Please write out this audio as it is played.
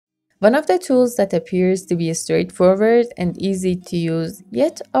One of the tools that appears to be straightforward and easy to use,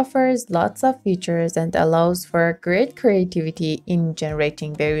 yet offers lots of features and allows for great creativity in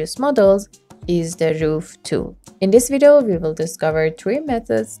generating various models, is the roof tool. In this video, we will discover 3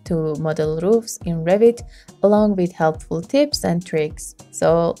 methods to model roofs in Revit, along with helpful tips and tricks.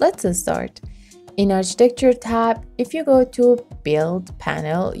 So let's start. In Architecture tab, if you go to Build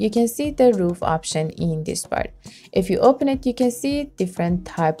panel, you can see the roof option in this part. If you open it, you can see different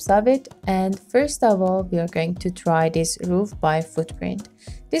types of it. And first of all, we are going to try this roof by footprint.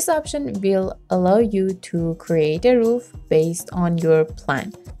 This option will allow you to create a roof based on your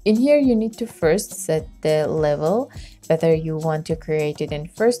plan. In here, you need to first set the level, whether you want to create it in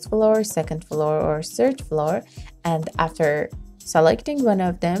first floor, second floor, or third floor. And after selecting one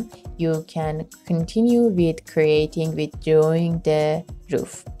of them, you can continue with drawing the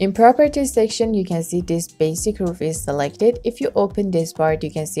roof. In properties section, you can see this basic roof is selected. If you open this part,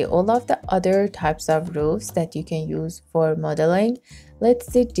 you can see all of the other types of roofs that you can use for modeling. Let's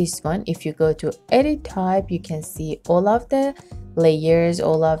see this one. If you go to edit type, you can see all of the layers,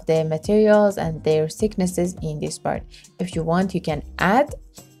 all of the materials and their thicknesses in this part. If you want, you can add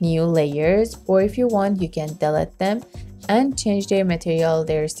new layers, or if you want, you can delete them and change their material,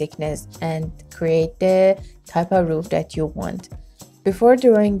 their thickness, and create the type of roof that you want. Before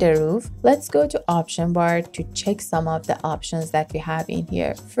drawing the roof, let's go to option bar to check some of the options that we have in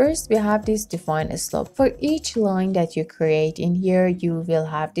here. First, we have this define a slope. For each line that you create in here, you will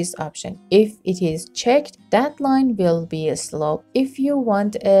have this option. If it is checked, that line will be a slope. If you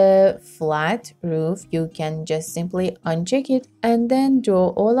want a flat roof, you can just simply uncheck it and then draw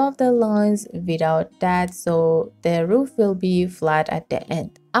all of the lines without that, so the roof will be flat at the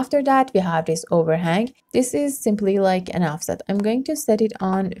end. After that, we have this overhang. This is simply like an offset. I'm going to set it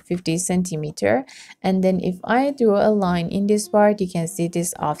on 50 centimeter, and then if I draw a line in this part, you can see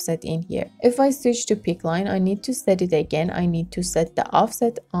this offset in here. If I switch to pick line, I need to set it again. I need to set the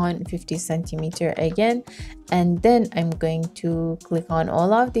offset on 50 centimeter again, and then I'm going to click on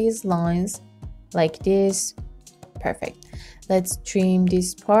all of these lines like this. Perfect. Let's trim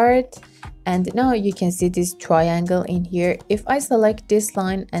this part. And now you can see this triangle in here. If I select this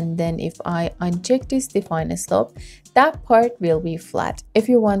line and then if I uncheck this define a slope, that part will be flat. If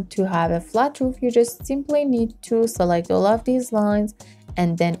you want to have a flat roof, you just simply need to select all of these lines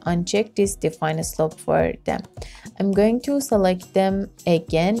and then uncheck this define a slope for them. I'm going to select them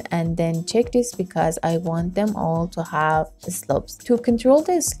again and then check this because I want them all to have slopes. To control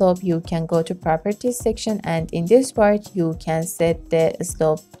the slope, you can go to properties section, and in this part you can set the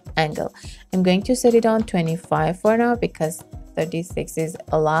slope angle. I'm going to set it on 25 for now because 36 is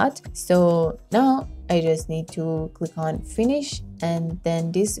a lot. So now I just need to click on finish, and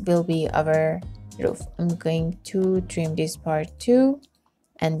then this will be our roof. I'm going to trim this part too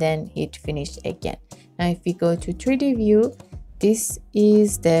and then hit finish again. Now if we go to 3D view, this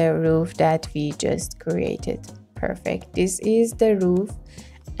is the roof that we just created. Perfect. This is the roof,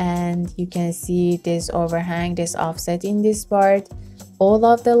 and you can see this overhang, this offset in this part. All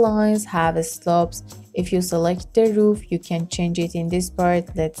of the lines have slopes. If you select the roof, you can change it in this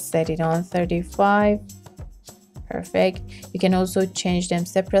part. Let's set it on 35. Perfect. You can also change them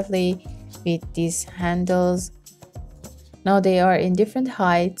separately with these handles. Now they are in different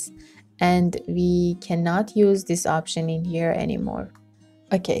heights and we cannot use this option in here anymore.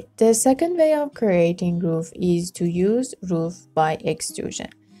 Okay, the second way of creating roof is to use roof by extrusion.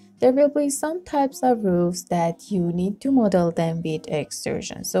 There will be some types of roofs that you need to model them with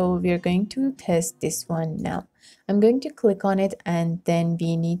extrusion. So we're going to test this one now. I'm going to click on it and then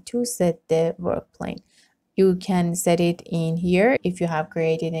we need to set the work plane. You can set it in here if you have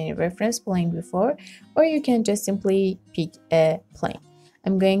created any reference plane before, or you can just simply pick a plane.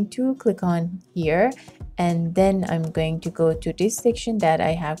 I'm going to click on here and then I'm going to go to this section that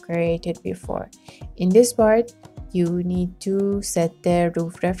I have created before. In this part, you need to set the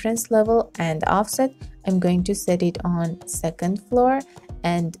roof reference level and offset. I'm going to set it on second floor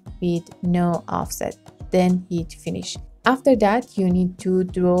and with no offset, then hit finish. After that, you need to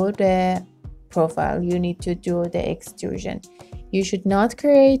draw the profile. You need to draw the extrusion. You should not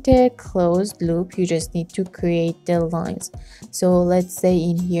create a closed loop, you just need to create the lines. So let's say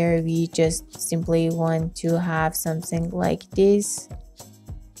in here we just simply want to have something like this.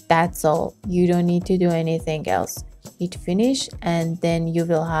 That's all. You don't need to do anything else. Hit finish and then you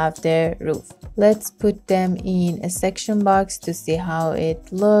will have the roof. Let's put them in a section box to see how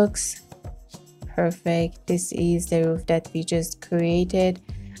it looks. Perfect. This is the roof that we just created.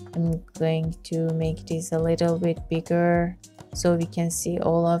 I'm going to make this a little bit bigger. so we can see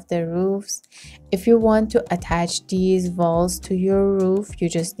all of the roofs. If you want to attach these walls to your roof, you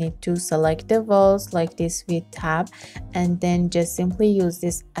just need to select the walls like this with tab, and then just simply use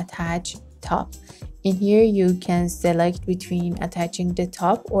this attach top. In here you can select between attaching the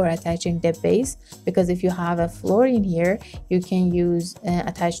top or attaching the base, because if you have a floor in here, you can use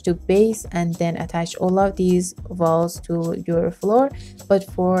attach to base and then attach all of these walls to your floor. But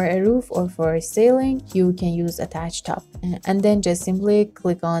for a roof or for a ceiling, you can use attach top, and then just simply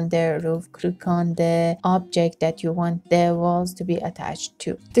click on the roof, click on the object that you want the walls to be attached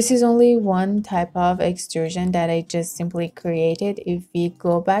to. This is only one type of extrusion that I just simply created. If we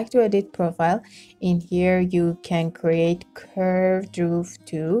go back to edit profile, in here you can create curved roof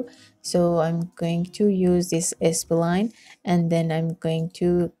too. So I'm going to use this spline, and then I'm going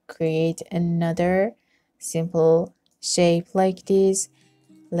to create another simple shape like this.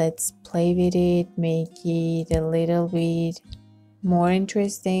 Let's play with it, make it a little bit more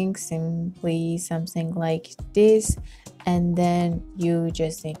interesting, simply something like this, and then you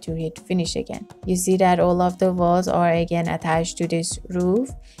just need to hit finish again. You see that all of the walls are again attached to this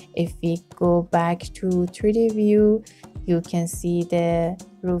roof. If we go back to 3D view, you can see the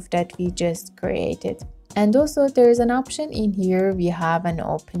roof that we just created. And also there is an option in here. We have an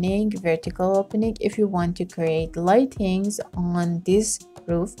opening, vertical opening. If you want to create lightings on this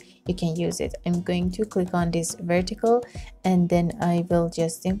roof, you can use it. I'm going to click on this vertical, and then I will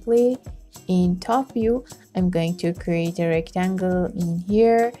just simply in top view, I'm going to create a rectangle in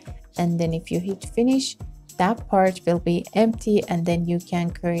here, and then if you hit finish, that part will be empty, and then you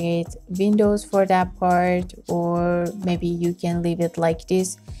can create windows for that part, or maybe you can leave it like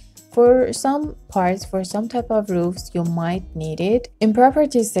this. For some parts, for some type of roofs, you might need it. In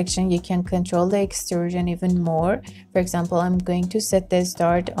properties section, you can control the extrusion even more. For example, I'm going to set the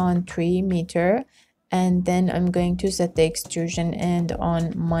start on 3 meter, and then I'm going to set the extrusion end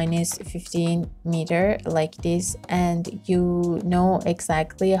on -15 meter like this, and you know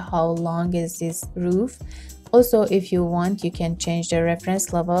exactly how long is this roof. Also, if you want, you can change the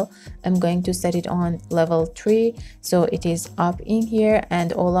reference level. I'm going to set it on level 3, so it is up in here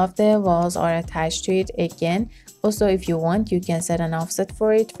and all of the walls are attached to it again. Also, if you want, you can set an offset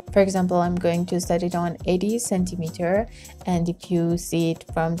for it. For example, I'm going to set it on 80 centimeter, and if you see it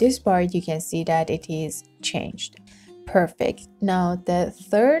from this part, you can see that it is changed. Perfect. Now, the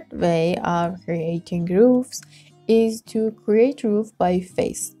third way of creating roofs is to create roof by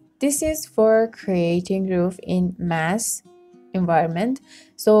face. This is for creating roof in mass environment.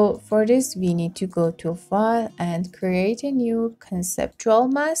 So for this, we need to go to file and create a new conceptual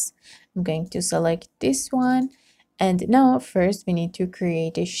mass. I'm going to select this one. And now first we need to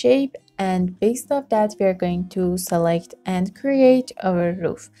create a shape, and based off that we are going to select and create our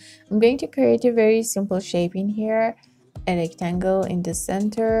roof. I'm going to create a very simple shape in here, a rectangle in the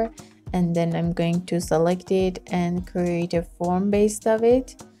center, and then I'm going to select it and create a form based of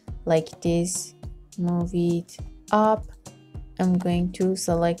it like this, move it up. I'm going to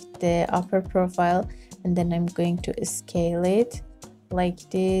select the upper profile, and then I'm going to scale it like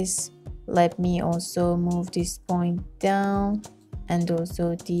this. Let me also move this point down, and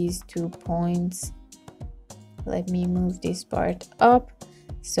also these 2 points. Let me move this part up,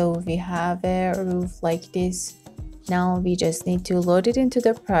 so we have a roof like this. Now we just need to load it into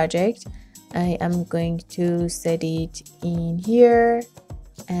the project. I am going to set it in here,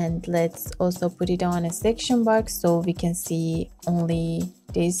 and let's also put it on a section box so we can see only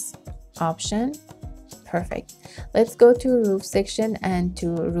this option. Perfect. Let's go to roof section and to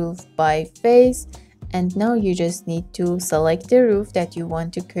roof by face, and now you just need to select the roof that you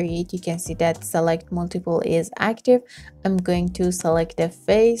want to create. You can see that select multiple is active. I'm going to select the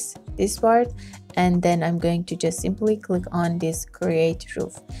face, this part, and then I'm going to just simply click on this create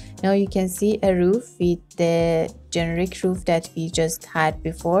roof. Now you can see a roof with the generic roof that we just had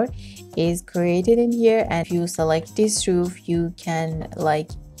before is created in here, and if you select this roof, you can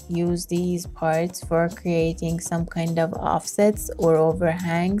use these parts for creating some kind of offsets or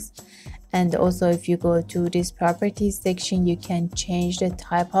overhangs. And also, if you go to this properties section, you can change the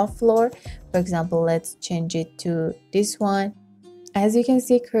type of floor. For example, let's change it to this one. As you can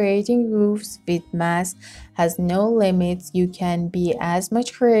see, creating roofs with mass has no limits. You can be as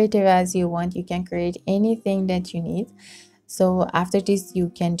much creative as you want. You can create anything that you need. So after this,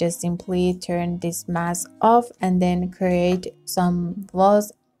 you can just simply turn this mask off and then create some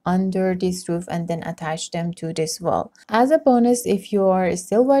walls under this roof and then attach them to this wall. As a bonus, if you are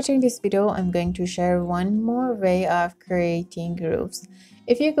still watching this video, I'm going to share one more way of creating roofs.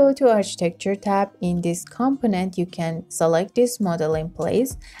 If you go to Architecture tab, in this component, you can select this model in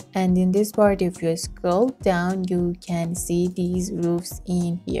place, and in this part, if you scroll down, you can see these roofs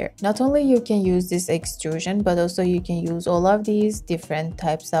in here. Not only you can use this extrusion, but also you can use all of these different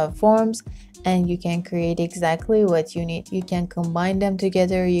types of forms, and you can create exactly what you need. You can combine them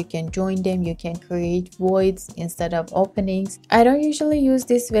together, you can join them, you can create voids instead of openings. I don't usually use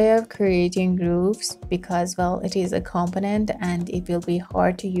this way of creating roofs because, well, it is a component and it will be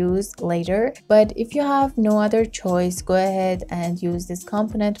hard to use later. But if you have no other choice, go ahead and use this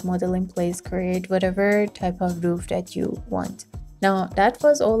component, model in place, create whatever type of roof that you want. Now, that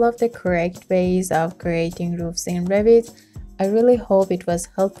was all of the correct ways of creating roofs in Revit. I really hope it was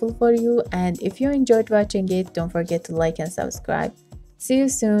helpful for you, and if you enjoyed watching it, don't forget to like and subscribe. See you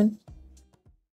soon!